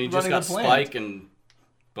be? I mean, you just got Spike and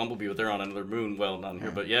Bumblebee, but they're on another moon. Well, not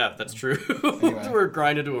here, but yeah, that's true. Anyway. We're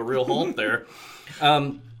grinding to a real halt there.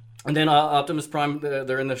 And then Optimus Prime,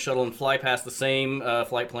 they're in the shuttle and fly past the same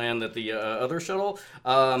flight plan that the other shuttle.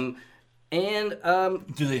 And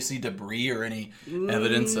do they see debris or any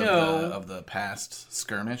evidence of the past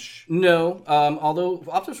skirmish? No. Although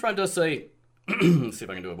Optimus Prime does say, let's see if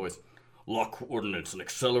I can do a voice. Lock coordinates and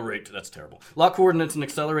accelerate. That's terrible. Lock coordinates and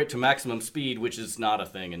accelerate to maximum speed, which is not a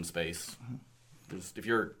thing in space. If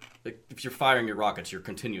you're firing your rockets, you're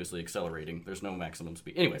continuously accelerating. There's no maximum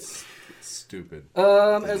speed. Anyways, stupid.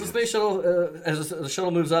 As the space shuttle, as the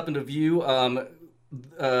shuttle moves up into view,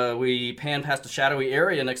 we pan past a shadowy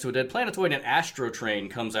area next to a dead planetoid, and Astro Train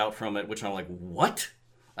comes out from it, which I'm like, what?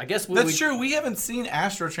 I guess that's true. We haven't seen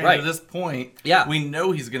Astro Train to this point. Yeah, we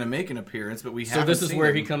know he's going to make an appearance, but we haven't. So this is seen where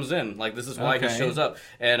him. He comes in. Like this is why he shows up,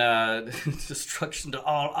 and destruction to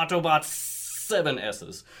all Autobots. 7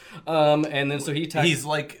 S's. And then so he's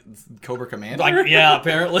like Cobra Commander? Like, yeah,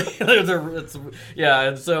 apparently.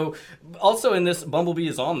 And so also in this, Bumblebee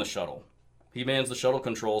is on the shuttle. He mans the shuttle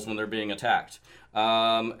controls when they're being attacked.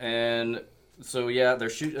 And so, yeah,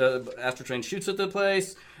 Astro Train shoots at the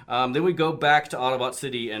place. Then we go back to Autobot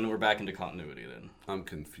City, and we're back into continuity then. I'm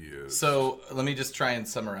confused. So let me just try and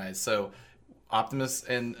summarize. So Optimus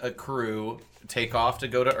and a crew take off to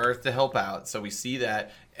go to Earth to help out. So we see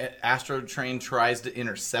that Astro Train tries to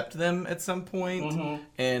intercept them at some point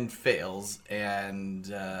and fails. And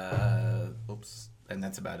and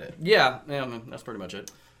that's about it. Yeah, that's pretty much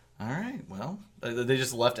it. All right, well, they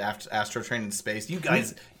just left Astro Train in space. You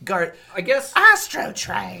guys, I guess... Astro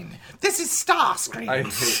Train, this is Starscream.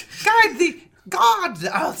 Guard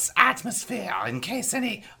the Earth's atmosphere in case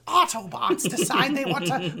any Autobots decide they want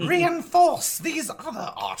to reinforce these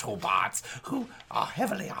other Autobots who are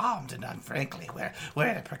heavily armed and frankly, we're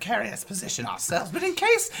in a precarious position ourselves. But in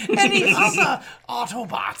case any other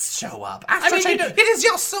Autobots show up, Astro Train, it is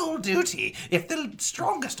your sole duty. If the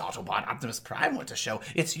strongest Autobot, Optimus Prime, were to show,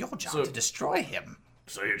 it's your job to destroy him.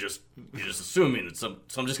 So you're just assuming that so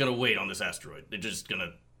I'm just gonna wait on this asteroid. They're just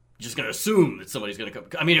gonna assume that somebody's gonna come.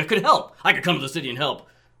 I mean, it could help. I could come to the city and help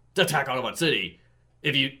to attack Autobot City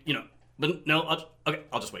if but no,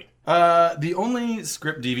 I'll just wait. The only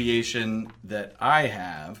script deviation that I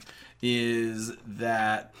have is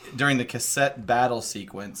that during the cassette battle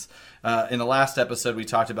sequence, in the last episode we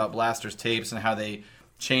talked about Blaster's tapes and how they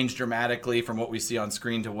changed dramatically from what we see on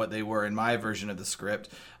screen to what they were in my version of the script,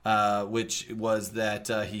 which was that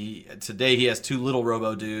today he has 2 little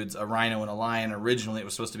Robo Dudes, a Rhino and a Lion. Originally it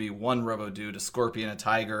was supposed to be 1 Robo Dude, a Scorpion, a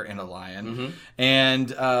Tiger, and a Lion. And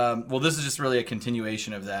this is just really a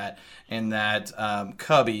continuation of that, and that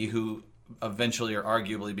Cubby, who eventually or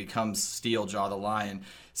arguably becomes Steeljaw the lion.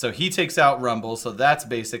 So he takes out Rumble, so that's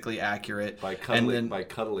basically accurate. By and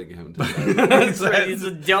cuddling him. That's right. He's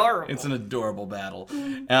adorable. It's an adorable battle.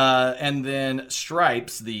 And then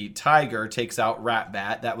Stripes, the tiger, takes out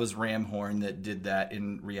Ratbat. That was Ramhorn that did that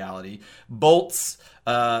in reality. Bolts,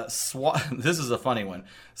 this is a funny one.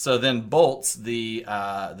 So then Bolts, the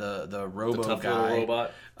robo tough guy, little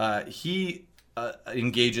robot. he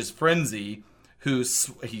engages Frenzy, who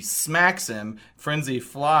he smacks him. Frenzy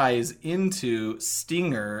flies into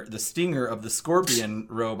Stinger, the stinger of the Scorpion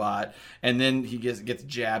robot, and then he gets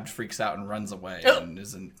jabbed, freaks out, and runs away and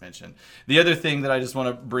isn't mentioned. The other thing that I just want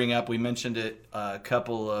to bring up, we mentioned it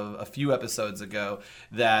a few episodes ago,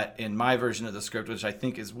 that in my version of the script, which I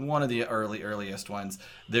think is one of the earliest ones,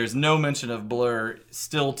 there's no mention of Blur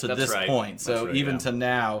still to this point. So even to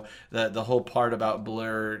now, the whole part about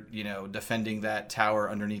Blur, defending that tower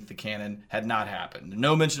underneath the cannon had not happened.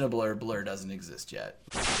 No mention of Blur. Blur doesn't exist yet.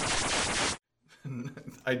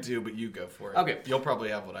 I do, but you go for it. Okay. You'll probably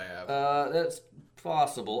have what I have. That's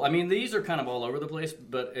possible. I mean, these are kind of all over the place,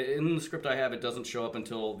 but in the script I have, it doesn't show up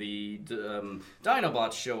until the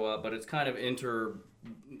Dinobots show up, but it's kind of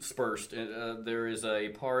interspersed. There is a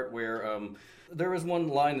part where... there is one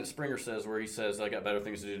line that Springer says where he says, "I got better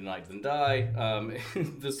things to do tonight than die."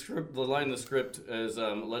 The line in the script is,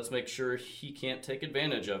 "Let's make sure he can't take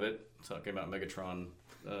advantage of it." Talking about Megatron,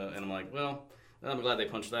 and I'm like, well, I'm glad they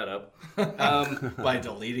punched that up. By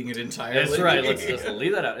deleting it entirely. That's right. Let's just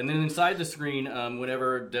leave that out. And then inside the screen,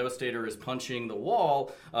 whenever Devastator is punching the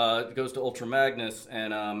wall, it goes to Ultra Magnus,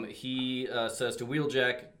 and he says to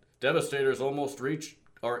Wheeljack, "Devastator's almost reached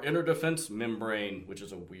our inner defense membrane," which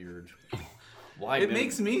is a weird. Why It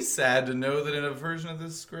makes me sad to know that in a version of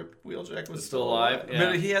this script, Wheeljack was still alive. Yeah.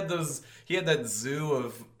 But he had that zoo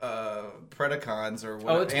of Predacons or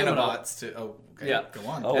Autobots to. Oh, okay. Yeah. Go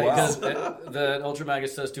on. Oh, wow. Because the Ultra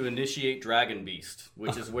Magus says to initiate Dragon Beast,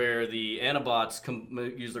 which is where the Autobots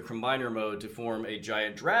use their combiner mode to form a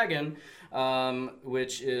giant dragon,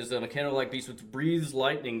 which is a mechano-like beast which breathes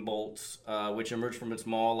lightning bolts, which emerge from its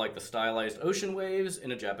maw like the stylized ocean waves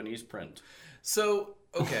in a Japanese print. So,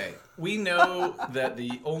 okay, we know that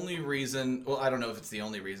the only reason, well, I don't know if it's the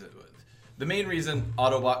only reason, the main reason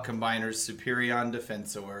Autobot Combiners Superion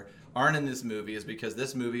Defensor aren't in this movie is because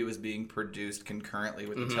this movie was being produced concurrently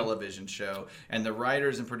with the television show, and the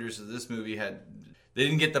writers and producers of this movie they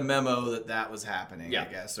didn't get the memo that was happening, I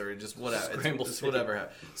guess, or just whatever. It's whatever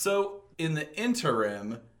happened. So, in the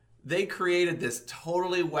interim, they created this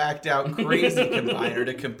totally whacked out, crazy combiner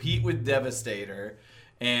to compete with Devastator.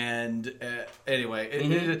 And anyway,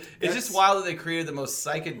 it's just wild that they created the most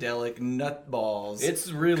psychedelic nutballs.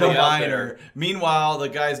 It's really combiner. out there. Meanwhile, the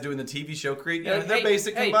guys doing the TV show create they're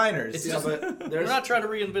basic combiners. It's just, they're not trying to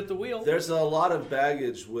reinvent the wheel. There's a lot of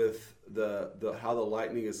baggage with the how the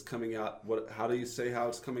lightning is coming out. How do you say how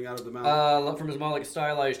it's coming out of the mountain? From his mouth, like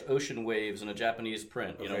stylized ocean waves in a Japanese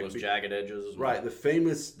print. You know, those jagged edges. Right, the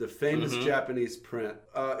famous Japanese print.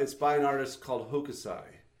 It's by an artist called Hokusai.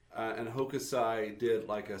 And Hokusai did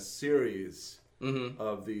like a series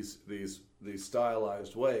of these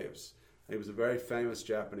stylized waves. He was a very famous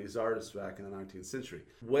Japanese artist back in the 19th century.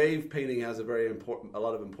 Wave painting has a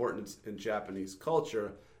lot of importance in Japanese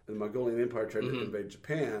culture. The Mongolian Empire tried to invade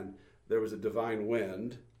Japan. There was a divine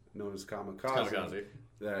wind known as kamikaze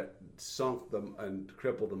that sunk them and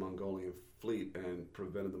crippled the Mongolian fleet and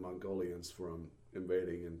prevented the Mongolians from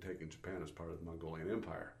invading and taking Japan as part of the Mongolian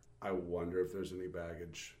Empire. I wonder if there's any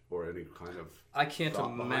baggage or any kind of. I can't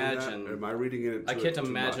imagine. Am I reading it? I can't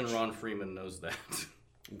imagine Ron Freeman knows that.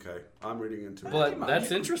 Okay, I'm reading into it. But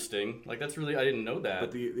that's interesting. Like that's really I didn't know that.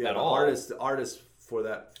 But the artist for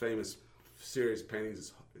that famous series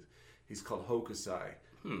paintings he's called Hokusai.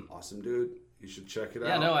 Awesome dude. You should check it out.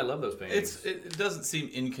 Yeah, no, I love those paintings. It doesn't seem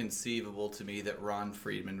inconceivable to me that Ron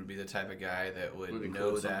Friedman would be the type of guy that would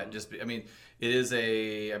know that.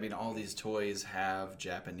 All these toys have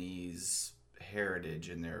Japanese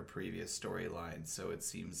heritage in their previous storylines, so it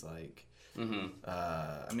seems like.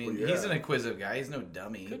 He's an inquisitive guy. He's no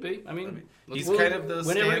dummy. Could be. He's kind of the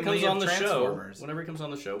whenever he comes on the Transformers. show. Whenever he comes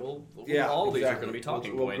on the show, these are going to be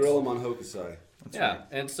talking we'll points. We'll grill him on Hokusai.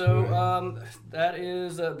 And so that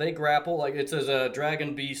is they grapple like it says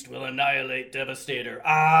Dragon Beast will annihilate Devastator.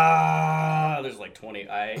 There's like 20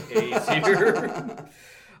 IAs here.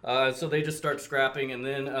 So they just start scrapping, and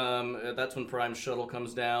then that's when Prime's shuttle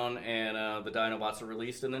comes down, and the Dinobots are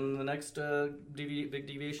released, and then the next big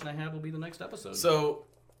deviation I have will be the next episode. So,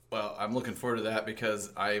 well, I'm looking forward to that because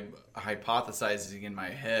I'm hypothesizing in my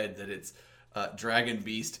head that it's Dragon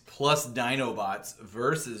Beast plus Dinobots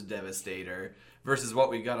versus Devastator versus what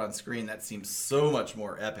we got on screen. That seems so much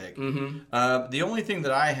more epic. The only thing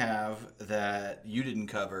that I have that you didn't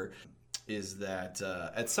cover is that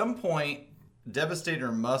at some point,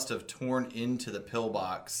 Devastator must have torn into the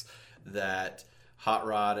pillbox that Hot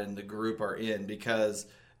Rod and the group are in, because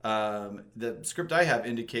the script I have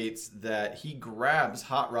indicates that he grabs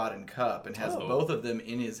Hot Rod and Cup and has both of them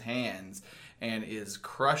in his hands and is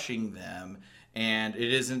crushing them. And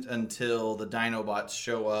it isn't until the Dinobots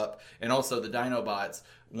show up, and also the Dinobots,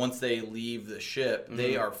 once they leave the ship,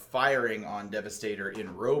 they are firing on Devastator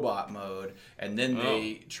in robot mode, and then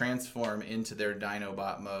they transform into their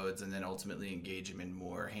Dinobot modes, and then ultimately engage him in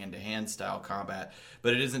more hand-to-hand style combat.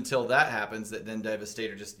 But it isn't until that happens that then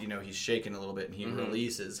Devastator just, he's shaking a little bit, and he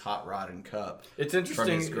releases Hot Rod and Cup. It's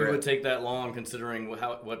interesting it would take that long, considering what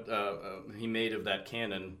he made of that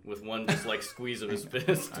cannon with one just like squeeze of his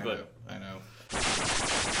fist. I know.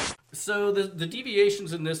 So the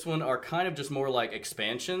deviations in this one are kind of just more like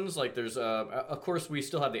expansions. Like there's, of course, we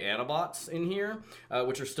still have the Anabots in here,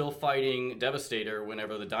 which are still fighting Devastator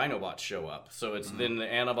whenever the Dinobots show up. So it's then the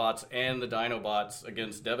Anabots and the Dinobots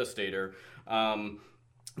against Devastator.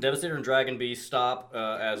 Devastator and Dragon Beast stop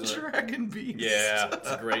as a... Dragon Beast. Yeah, it's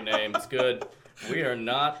a great name. It's good. We are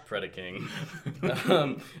not Predaking.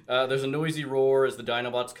 There's a noisy roar as the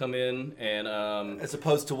Dinobots come in, and As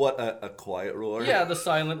opposed to what, a quiet roar? yeah, the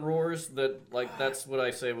silent roars. That's what I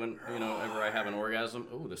say when whenever I have an orgasm.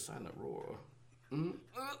 Oh, the silent roar.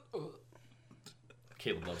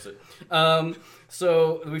 Caleb loves it.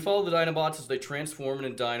 So we follow the Dinobots as they transform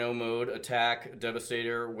in Dino mode, attack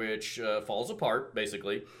Devastator, which falls apart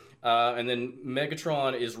basically. And then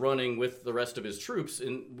Megatron is running with the rest of his troops,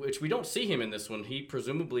 in which we don't see him in this one. He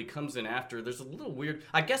presumably comes in after. There's a little weird...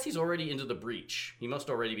 I guess he's already into the breach. He must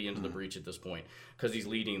already be into the breach at this point, because he's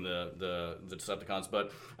leading the Decepticons.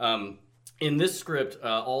 But in this script,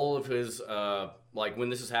 all of his... when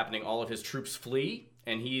this is happening, all of his troops flee,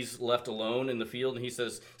 and he's left alone in the field, and he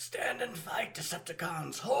says, "Stand and fight,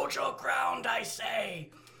 Decepticons! Hold your ground, I say!"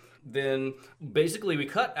 Then basically we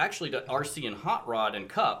cut actually to RC and Hot Rod and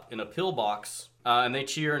Cup in a pillbox, and they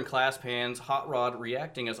cheer and clasp hands. Hot Rod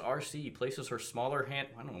reacting as RC places her smaller hand.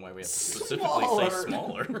 I don't know why we have to specifically say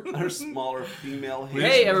smaller. Her smaller female hand.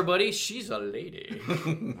 Hey everybody, she's a lady.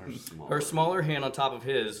 Her Her smaller hand on top of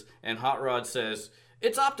his, and Hot Rod says,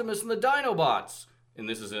 "It's Optimus and the Dinobots." And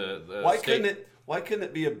this is Why couldn't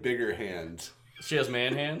it be a bigger hand? She has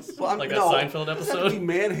man hands, Well, like no, that Seinfeld it doesn't have to be episode.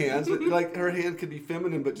 man hands. But, like her hand could be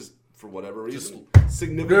feminine, but just for whatever reason,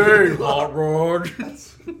 significantly. Hot Rod.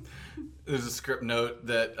 There's a script note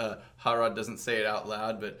that Hot Rod doesn't say it out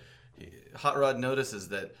loud, but Hot Rod notices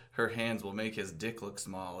that her hands will make his dick look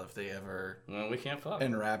small if they ever Well, we can't fuck.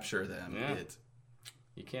 enrapture them. Yeah.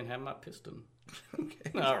 You can't have my piston.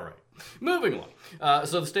 Okay. All right. Moving along.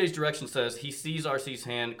 So the stage direction says he sees RC's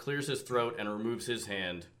hand, clears his throat, and removes his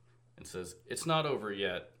hand, and says, "It's not over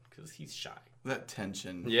yet," because he's shy. That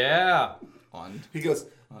tension Yeah. on. He goes,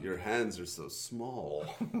 "Your hands are so small."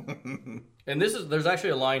 And there's actually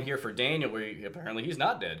a line here for Daniel where apparently he's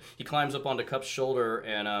not dead. He climbs up onto Cup's shoulder,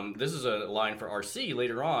 and this is a line for RC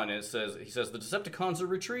later on. And he says, "The Decepticons are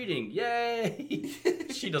retreating. Yay!"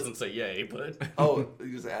 She doesn't say yay, but... Oh,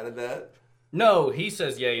 you just added that? No, he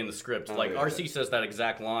says yay in the script. Oh, Like, yeah. RC says that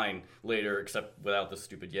exact line later, except without the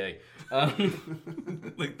stupid yay.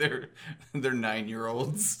 Like they're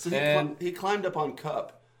 9-year-olds. So And- he climbed up on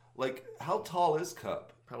Cup. Like, how tall is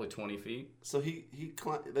Cup? Probably 20 feet. So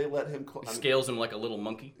they let him climb. Scales him like a little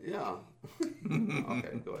monkey. Yeah.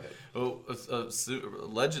 Okay, go ahead. Oh,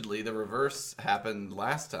 allegedly the reverse happened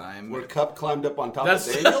last time. Where Cup climbed up on top That's-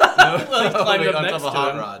 of Daniel? Well, he climbed up on next top of to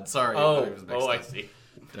Hot him. Rod. Sorry. Oh, it was next I time. see.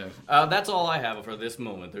 Yeah. That's all I have for this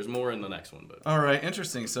moment. There's more in the next one, but... All right,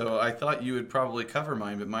 interesting. So I thought you would probably cover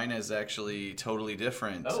mine, but mine is actually totally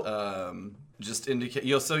different. Oh. Just indicate.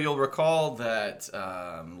 You'll recall that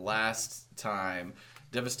last time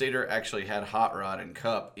Devastator actually had Hot Rod and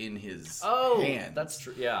Cup in his hand. That's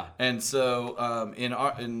true. Yeah. And so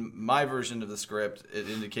in my version of the script, it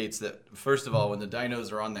indicates that first of all, when the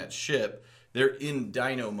dinos are on that ship, they're in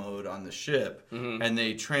dino mode on the ship, and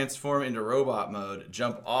they transform into robot mode,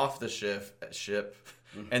 jump off the ship,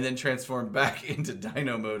 and then transform back into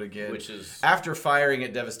dino mode again. Which is... After firing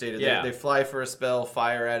at Devastator, Yeah. they fly for a spell,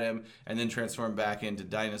 fire at him, and then transform back into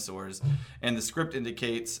dinosaurs. And the script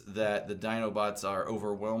indicates that the Dinobots are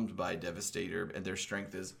overwhelmed by Devastator, and their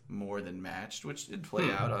strength is more than matched, which did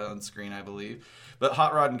play out on screen, I believe. But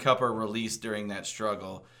Hot Rod and Cup are released during that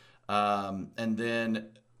struggle. And then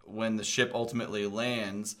when the ship ultimately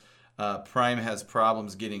lands, Prime has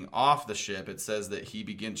problems getting off the ship, it says that he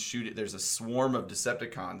begins shooting. There's a swarm of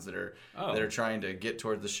Decepticons that are trying to get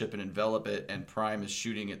toward the ship and envelop it, and Prime is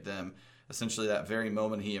shooting at them. Essentially, that very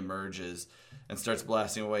moment he emerges and starts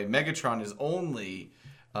blasting away. Megatron is only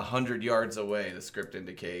 100 yards away, the script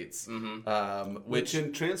indicates. Which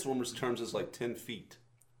in Transformers terms is like 10 feet.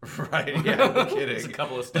 Right, yeah, no kidding. It's a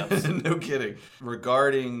couple of steps. No kidding.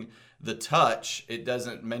 Regarding The Touch, it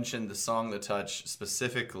doesn't mention the song The Touch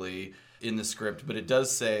specifically in the script, but it does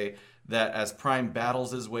say that as Prime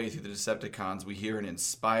battles his way through the Decepticons, we hear an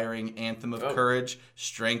inspiring anthem of courage,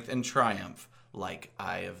 strength, and triumph, like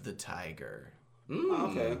Eye of the Tiger.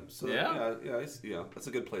 Okay, so Yeah. yeah, that's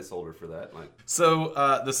a good placeholder for that. Like, So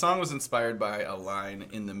the song was inspired by a line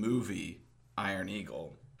in the movie Iron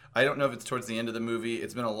Eagle. I don't know if it's towards the end of the movie.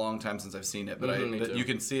 It's been a long time since I've seen it, but but you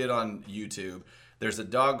can see it on YouTube. There's a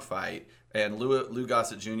dogfight, and Lou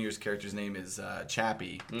Gossett Jr.'s character's name is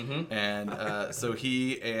Chappie, and so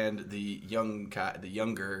he and the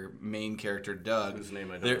younger main character Doug, whose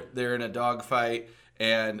name I don't know. they're in a dogfight,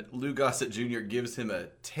 and Lou Gossett Jr. gives him a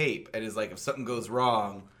tape and is like, if something goes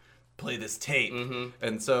wrong, play this tape.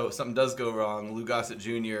 And so if something does go wrong, Lou Gossett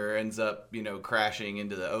Jr. ends up, crashing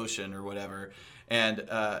into the ocean or whatever. And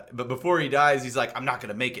but before he dies, he's like, I'm not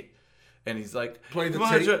gonna make it. And he's like, Play the "Come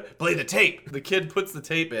on, tape?" play the tape. The kid puts the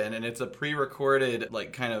tape in, and it's a pre-recorded,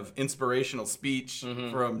 like, kind of inspirational speech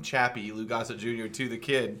from Chappie, Lou Gossett Jr., to the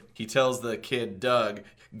kid. He tells the kid, Doug,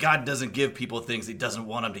 God doesn't give people things he doesn't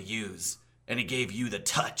want them to use. And he gave you the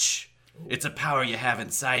touch. It's a power you have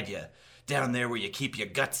inside you, down there where you keep your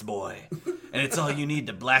guts, boy. And it's all you need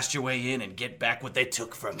to blast your way in and get back what they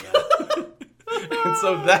took from you. And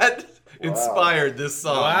so that inspired this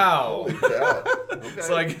song. Wow. holy cow. Okay.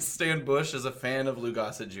 So I guess Stan Bush is a fan of Lou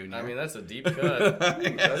Gossett Jr. I mean, that's a deep cut.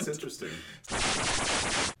 That's interesting.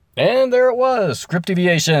 And there it was, Script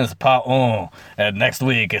Deviations Part 1. And next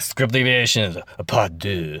week, Script Deviations Part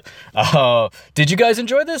 2. Did you guys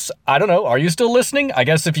enjoy this? I don't know. Are you still listening? I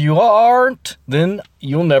guess if you aren't, then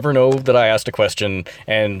you'll never know that I asked a question,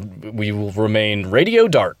 and we will remain radio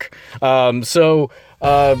dark. From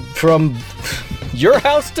your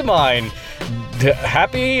house to mine,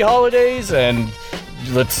 happy holidays, and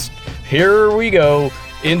here we go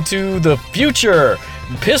into the future.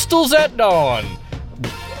 Pistols at dawn.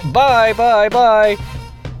 Bye, bye, bye.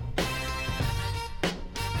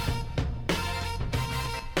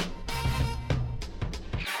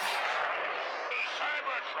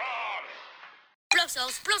 Cybertron! Blow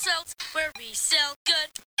cells, where we sell good.